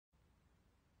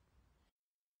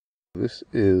This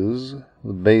is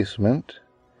the basement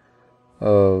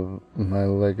of my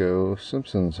Lego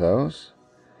Simpsons house.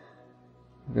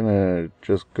 I'm gonna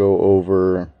just go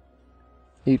over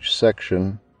each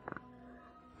section.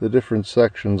 The different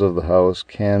sections of the house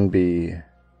can be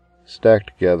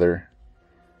stacked together.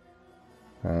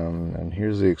 And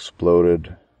here's the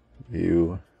exploded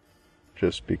view,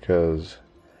 just because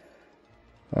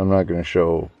I'm not going to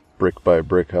show brick by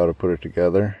brick how to put it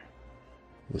together.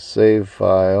 The save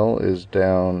file is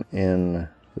down in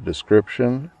the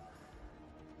description,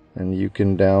 and you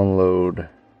can download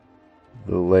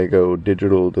the Lego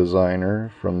Digital Designer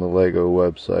from the Lego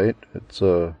website. It's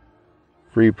a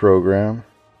free program.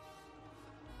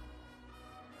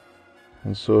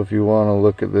 And so if you want to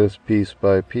look at this piece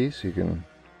by piece, you can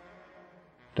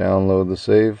download the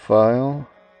save file.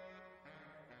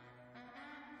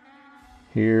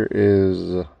 Here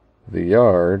is the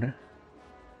yard.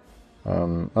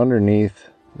 Underneath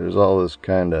there's all this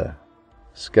kind of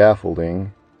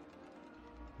scaffolding,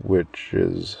 which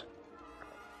is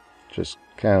just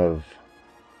kind of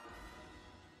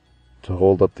to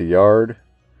hold up the yard.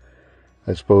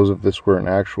 I suppose if this were an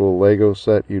actual Lego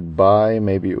set you'd buy,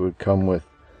 maybe it would come with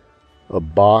a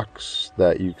box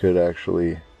that you could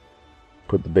actually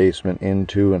put the basement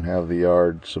into and have the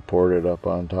yard supported up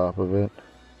on top of it.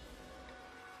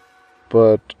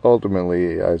 But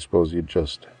ultimately, I suppose you'd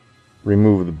just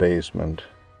remove the basement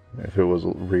if it was a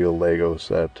real Lego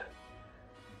set,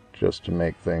 just to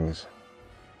make things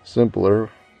simpler.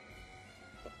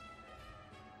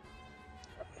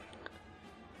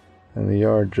 And the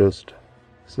yard just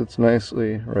sits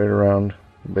nicely right around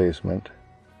the basement.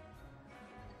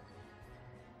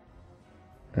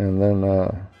 And then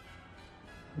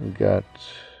we got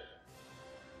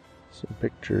some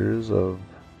pictures of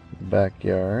the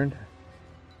backyard.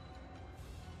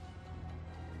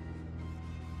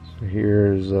 So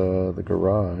here's the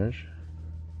garage,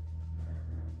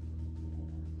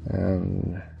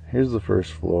 and here's the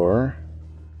first floor.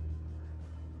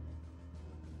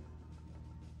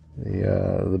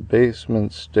 The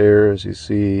basement stairs, you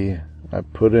see, I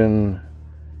put in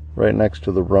right next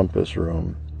to the rumpus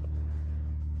room.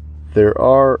 There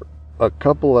are a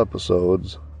couple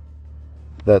episodes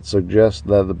that suggest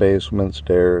that the basement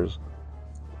stairs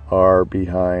are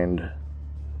behind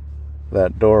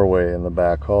that doorway in the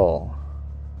back hall.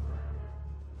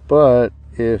 But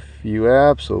if you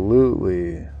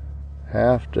absolutely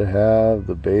have to have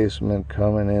the basement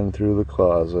coming in through the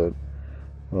closet,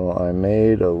 well, I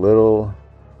made a little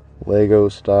Lego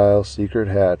style secret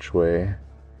hatchway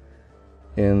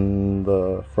in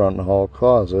the front hall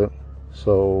closet,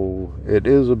 so it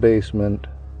is a basement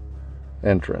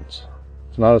entrance.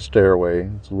 It's not a stairway,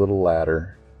 it's a little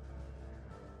ladder,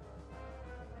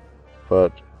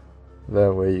 but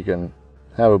that way you can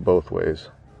have it both ways.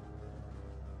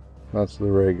 That's the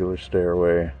regular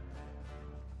stairway,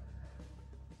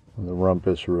 the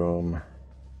rumpus room.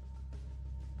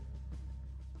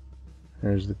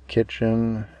 There's the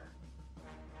kitchen,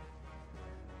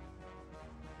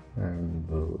 and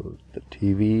the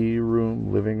TV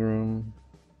room, living room,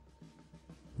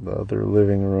 the other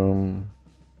living room,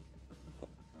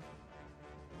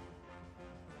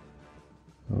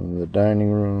 and the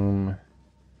dining room,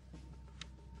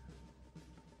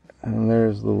 and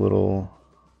there's the little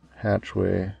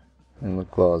hatchway in the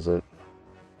closet.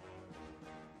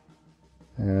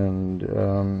 And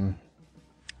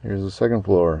here's the second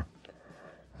floor.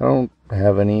 I don't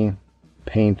have any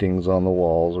paintings on the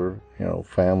walls or,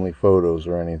 family photos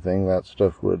or anything. That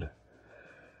stuff would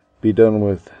be done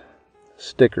with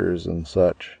stickers and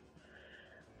such,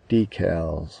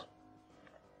 decals.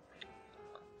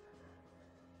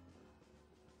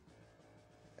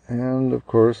 And of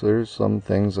course there's some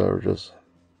things that are just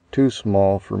too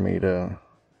small for me to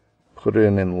put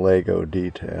in Lego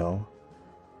detail.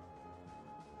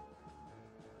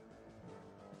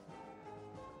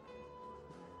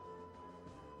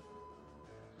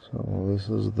 So this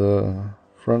is the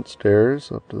front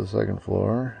stairs up to the second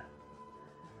floor.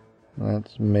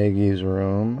 That's Maggie's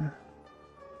room.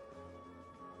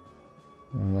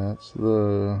 And that's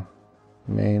the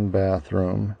main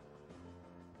bathroom.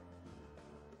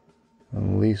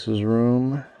 And Lisa's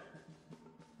room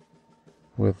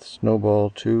with Snowball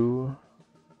 2.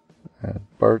 And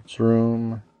Bart's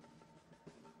room.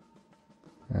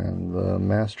 And the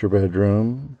master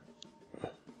bedroom.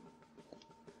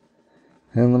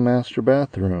 And the master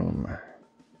bathroom.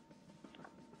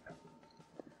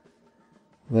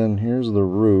 Then here's the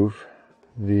roof.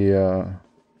 It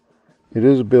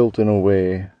is built in a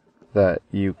way that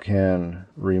you can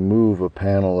remove a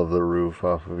panel of the roof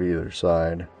off of either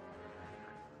side.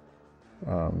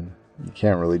 You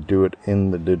can't really do it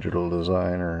in the digital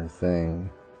designer thing,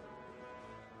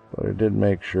 but I did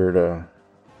make sure to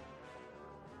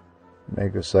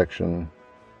make a section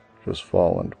just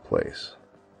fall into place.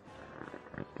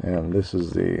 And this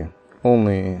is the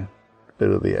only bit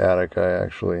of the attic I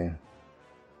actually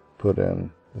put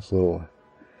in, this little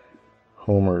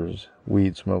Homer's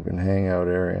weed smoking hangout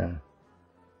area.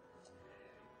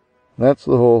 That's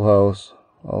the whole house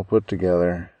all put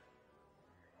together.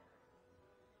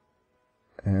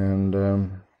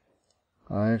 And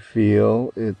I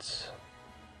feel it's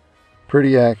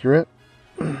pretty accurate,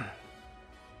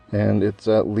 and it's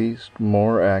at least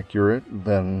more accurate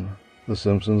than the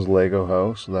Simpsons Lego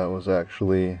house that was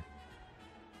actually,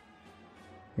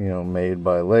 you know, made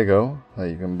by Lego that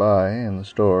you can buy in the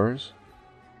stores.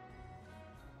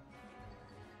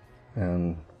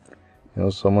 And, you know,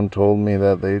 someone told me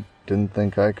that they didn't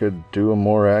think I could do a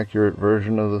more accurate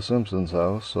version of the Simpsons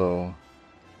house, so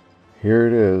here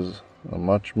it is, a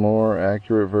much more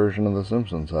accurate version of the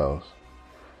Simpsons house.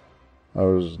 I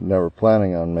was never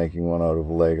planning on making one out of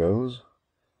Legos,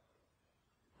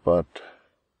 but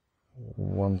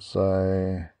once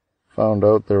I found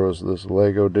out there was this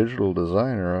Lego digital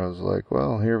designer, I was like,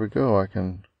 well, here we go, I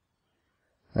can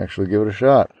actually give it a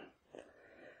shot.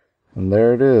 And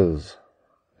there it is.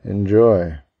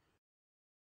 Enjoy.